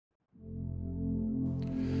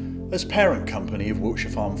As parent company of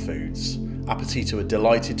Wiltshire Farm Foods, Appetito are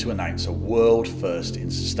delighted to announce a world first in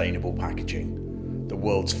sustainable packaging, the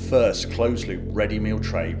world's first closed-loop ready meal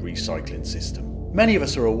tray recycling system. Many of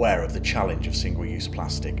us are aware of the challenge of single-use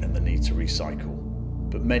plastic and the need to recycle,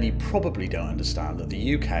 but many probably don't understand that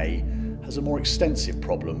the UK has a more extensive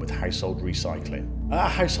problem with household recycling. At a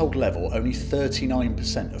household level, only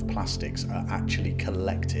 39% of plastics are actually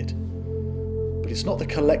collected. But it's not the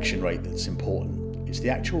collection rate that's important. It's the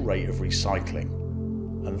actual rate of recycling,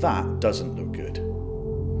 and that doesn't look good.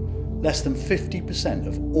 Less than 50%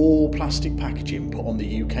 of all plastic packaging put on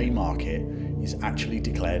the UK market is actually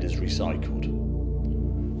declared as recycled.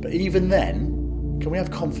 But even then, can we have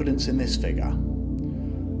confidence in this figure?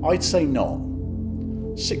 I'd say not.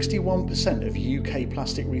 61% of UK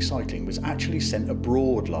plastic recycling was actually sent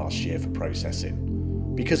abroad last year for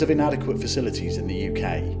processing because of inadequate facilities in the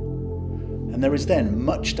UK. And there is then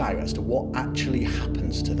much doubt as to what actually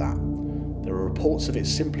happens to that. There are reports of it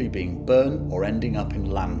simply being burnt or ending up in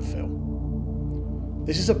landfill.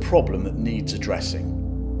 This is a problem that needs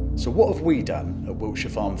addressing. So what have we done at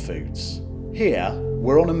Wiltshire Farm Foods? Here,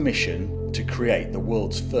 we're on a mission to create the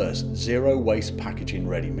world's first zero-waste packaging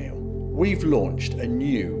ready meal. We've launched a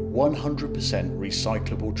new 100%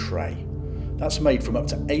 recyclable tray that's made from up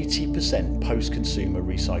to 80% post-consumer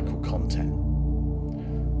recycled content.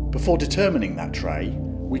 Before determining that tray,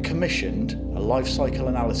 we commissioned a life cycle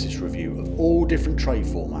analysis review of all different tray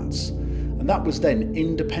formats, and that was then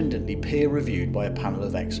independently peer-reviewed by a panel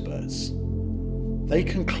of experts. They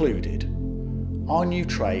concluded our new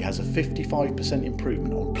tray has a 55%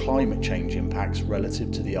 improvement on climate change impacts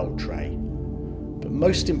relative to the old tray, but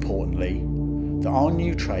most importantly, that our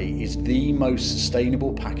new tray is the most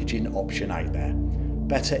sustainable packaging option out there,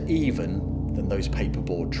 better even than those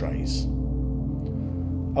paperboard trays.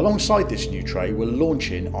 Alongside this new tray, we're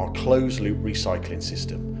launching our closed-loop recycling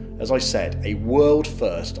system, as I said, a world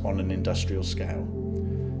first on an industrial scale.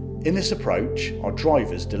 In this approach, our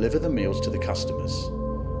drivers deliver the meals to the customers.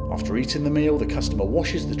 After eating the meal, the customer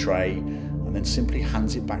washes the tray and then simply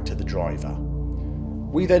hands it back to the driver.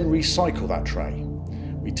 We then recycle that tray.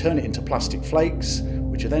 We turn it into plastic flakes,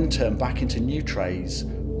 which are then turned back into new trays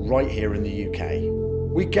right here in the UK.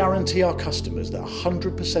 We guarantee our customers that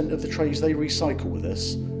 100% of the trays they recycle with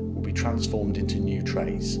us will be transformed into new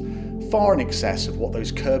trays, far in excess of what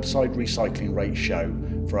those curbside recycling rates show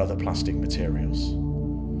for other plastic materials.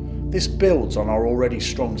 This builds on our already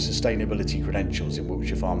strong sustainability credentials in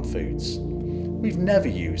Wiltshire Farm Foods. We've never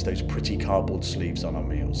used those pretty cardboard sleeves on our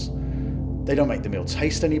meals. They don't make the meal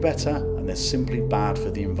taste any better, and they're simply bad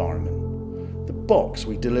for the environment. The box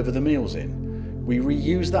we deliver the meals in, we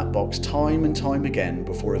reuse that box time and time again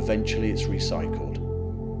before eventually it's recycled.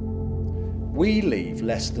 We leave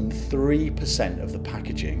less than 3% of the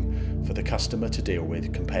packaging for the customer to deal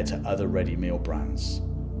with compared to other ready meal brands.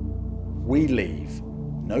 We leave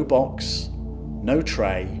no box, no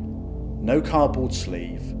tray, no cardboard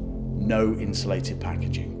sleeve, no insulated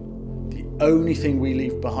packaging. The only thing we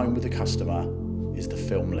leave behind with the customer is the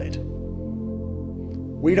film lid.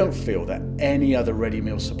 We don't feel that any other ready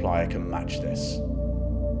meal supplier can match this.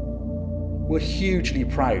 We're hugely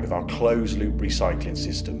proud of our closed loop recycling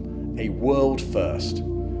system, a world first,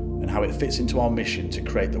 and how it fits into our mission to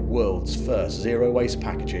create the world's first zero waste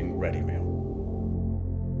packaging ready meal.